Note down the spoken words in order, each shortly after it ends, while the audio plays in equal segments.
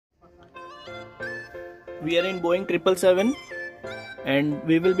We are in Boeing 777 and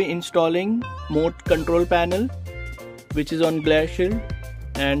we will be installing mode control panel, which is on glare shield,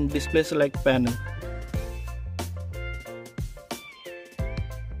 and display select panel.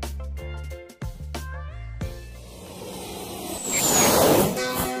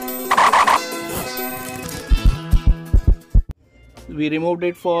 We removed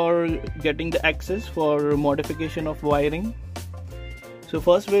it for getting the access for modification of wiring. So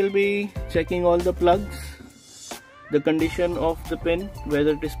first we'll be checking all the plugs, the condition of the pin,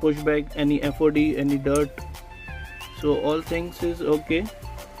 whether it is pushback, any FOD, any dirt. So all things is okay.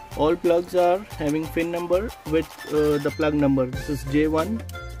 All plugs are having pin number with the plug number. This is J1,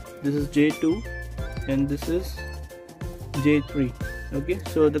 this is J2, and this is J3. Okay,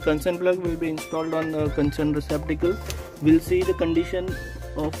 so the concern plug will be installed on the concern receptacle. We'll see the condition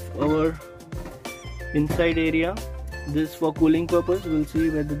of our inside area. This for cooling purpose. We'll see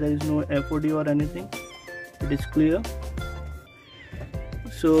whether there is no FOD or anything. It is clear.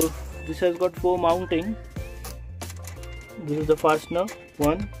 So this has got 4 mounting. This is the fastener,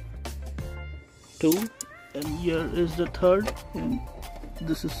 1, 2, and here is the 3rd, and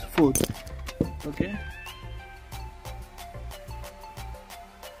this is 4th. Okay.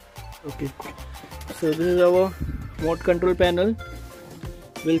 Okay. So this is our mode control panel.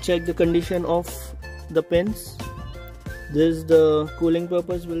 We'll check the condition of the pins. This is the cooling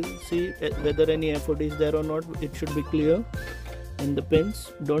purpose. We'll see whether any FOD is there or not. It should be clear. And the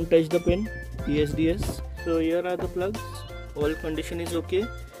pins, don't touch the pin, ESDS. So here are the plugs. All condition is okay.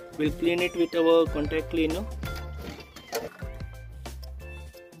 We'll clean it with our contact cleaner.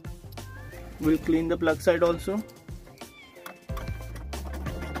 We'll clean the plug side also.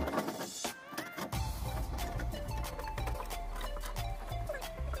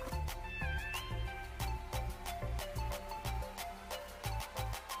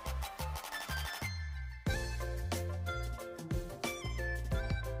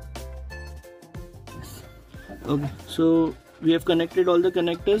 Okay, so we have connected all the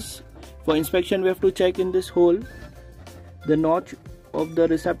connectors. For inspection we have to check in this hole. The notch of the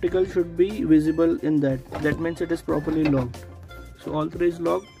receptacle should be visible in that. That means it is properly locked. So all 3 is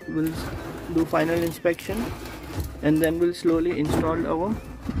locked. We'll do final inspection and then we'll slowly install our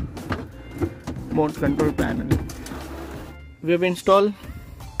mode control panel. We have installed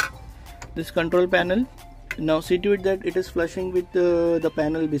this control panel. Now see to it that it is flushing with the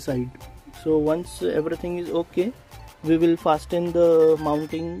panel beside. So once everything is okay, we will fasten the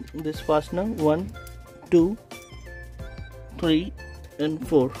mounting this fastener 1, 2, 3 and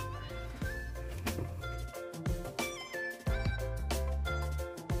 4.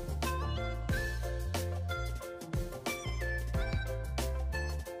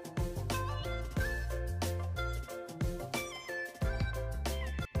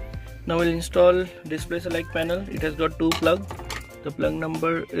 Now we'll install display select panel. It has got 2 plugs. The plug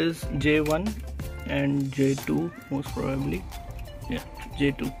number is J1 and J2 most probably. Yeah,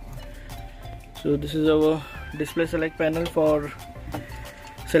 J2. So this is our display select panel for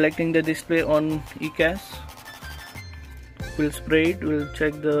selecting the display on ECAS. We'll spray it, we'll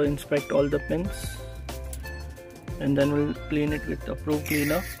inspect all the pins, and then we'll clean it with approved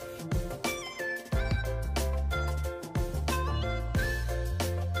cleaner.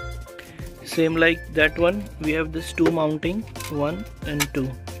 Same like that one, we have this 2 mounting, 1 and 2.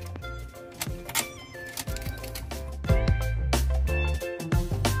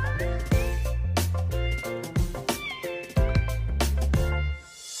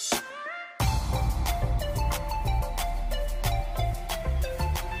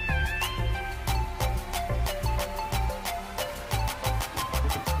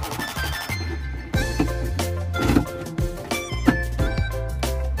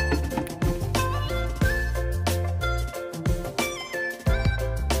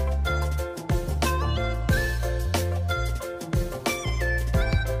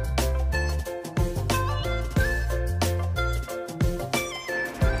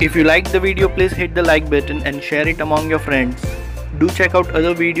 If you liked the video, please hit the like button and share it among your friends. Do check out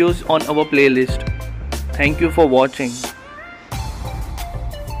other videos on our playlist. Thank you for watching.